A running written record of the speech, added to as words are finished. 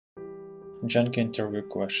Django interview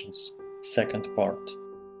questions. Second part.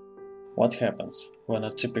 What happens when a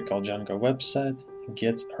typical Django website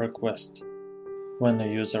gets a request? When a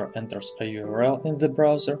user enters a URL in the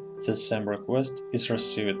browser, the same request is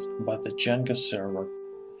received by the Django server.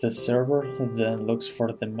 The server then looks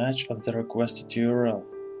for the match of the requested URL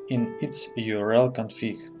in its URL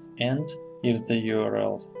config, and if the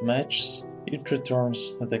URL matches, it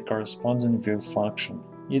returns the corresponding view function.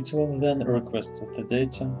 It will then request the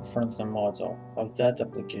data from the model of that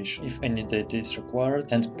application if any data is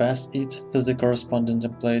required and pass it to the corresponding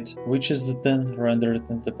template, which is then rendered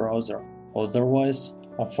in the browser. Otherwise,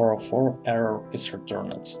 a 404 error is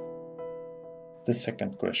returned. The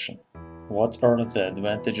second question. What are the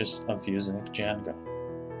advantages of using Django?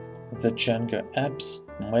 The Django apps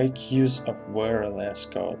make use of wireless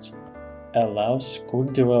code, allows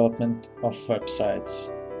quick development of websites,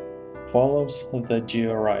 follows the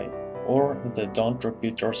DRI or the don't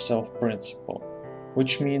repeat yourself principle,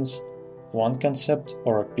 which means one concept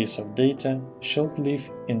or a piece of data should live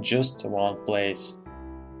in just one place,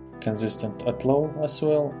 consistent at low as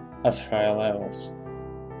well as high levels.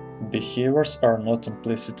 Behaviors are not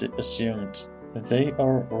implicitly assumed, they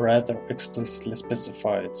are rather explicitly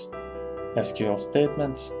specified. SQL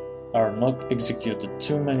statements are not executed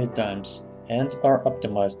too many times and are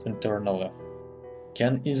optimized internally.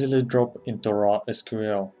 Can easily drop into raw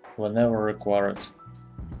SQL whenever required.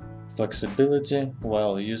 Flexibility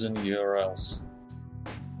while using URLs.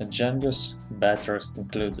 Django's batteries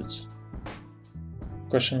included.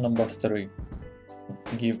 Question number 3.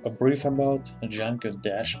 Give a brief about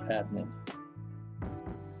Django-admin.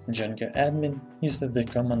 Django-admin is the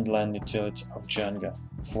command line utility of Django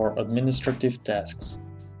for administrative tasks.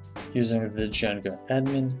 Using the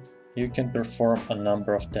Django-admin, you can perform a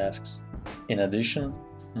number of tasks. In addition,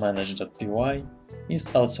 manage.py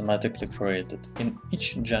is automatically created in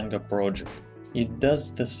each Django project. It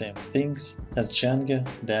does the same things as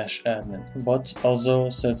Django-admin, but also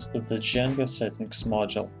sets the Django settings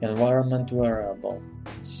module environment variable,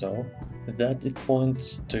 so that it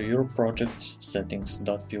points to your project's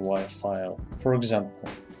settings.py file. For example,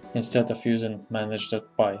 instead of using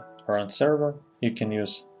manage.py run server, you can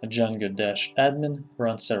use Django-admin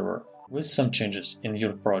run server with some changes in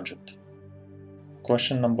your project.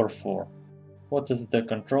 Question number 4. What is the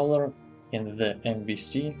controller in the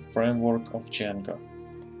MVC framework of Django?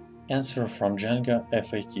 Answer from Django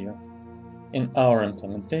FAQ. In our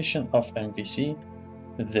implementation of MVC,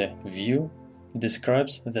 the view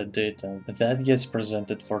describes the data that gets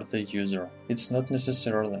presented for the user. It's not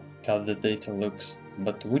necessarily how the data looks,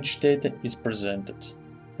 but which data is presented.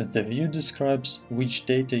 The view describes which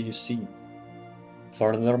data you see.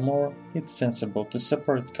 Furthermore, it's sensible to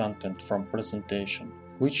separate content from presentation,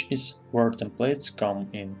 which is where templates come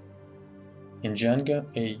in. In Django,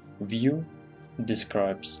 a view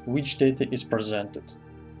describes which data is presented,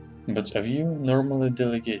 but a view normally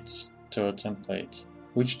delegates to a template,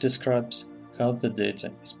 which describes how the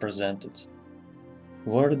data is presented.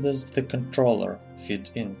 Where does the controller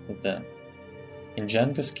fit in then? In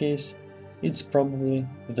Django's case, it's probably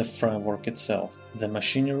the framework itself, the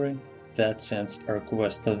machinery that sends a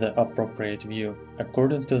request to the appropriate view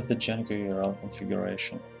according to the Django URL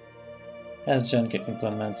configuration. As Django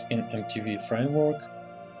implements in MTV framework,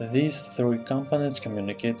 these three components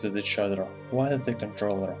communicate with each other via the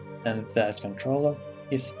controller, and that controller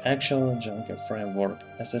is actually Django framework,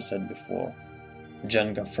 as I said before.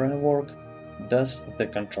 Django framework does the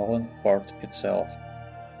controlling part itself.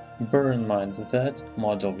 Bear in mind that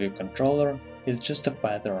model view controller is just a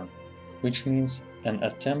pattern, which means an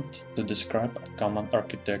attempt to describe a common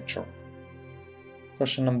architecture.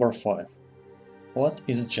 Question number 5. What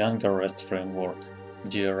is Django REST Framework,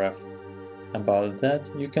 DRF? About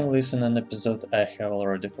that, you can listen an episode I have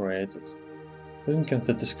already created. Link in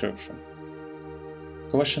the description.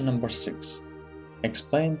 Question number 6.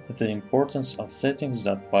 Explain the importance of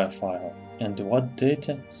settings.py file and what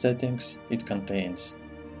data settings it contains.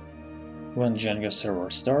 When Django server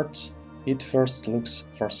starts, it first looks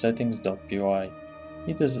for settings.py.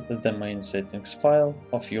 It is the main settings file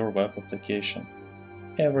of your web application.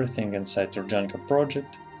 Everything inside your Django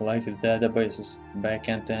project, like databases,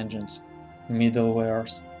 backend engines,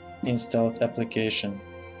 middlewares, installed application,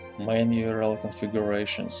 main URL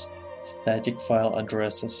configurations, static file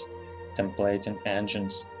addresses, templating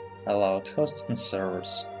engines, allowed hosts and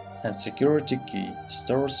servers, and security key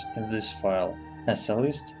stores in this file as a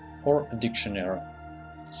list or a dictionary.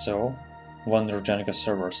 So, when your Django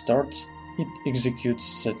server starts, it executes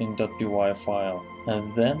setting.py file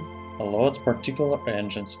and then loads particular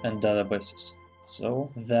engines and databases, so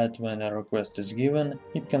that when a request is given,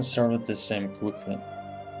 it can serve the same quickly.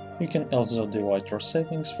 You can also divide your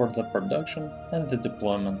settings for the production and the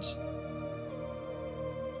deployment.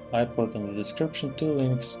 I put in the description 2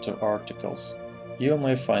 links to articles you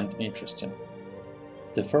may find interesting.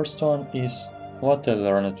 The first one is What I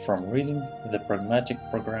Learned from Reading The Pragmatic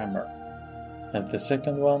Programmer, and the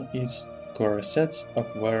second one is Query Sets of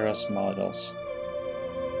Various Models.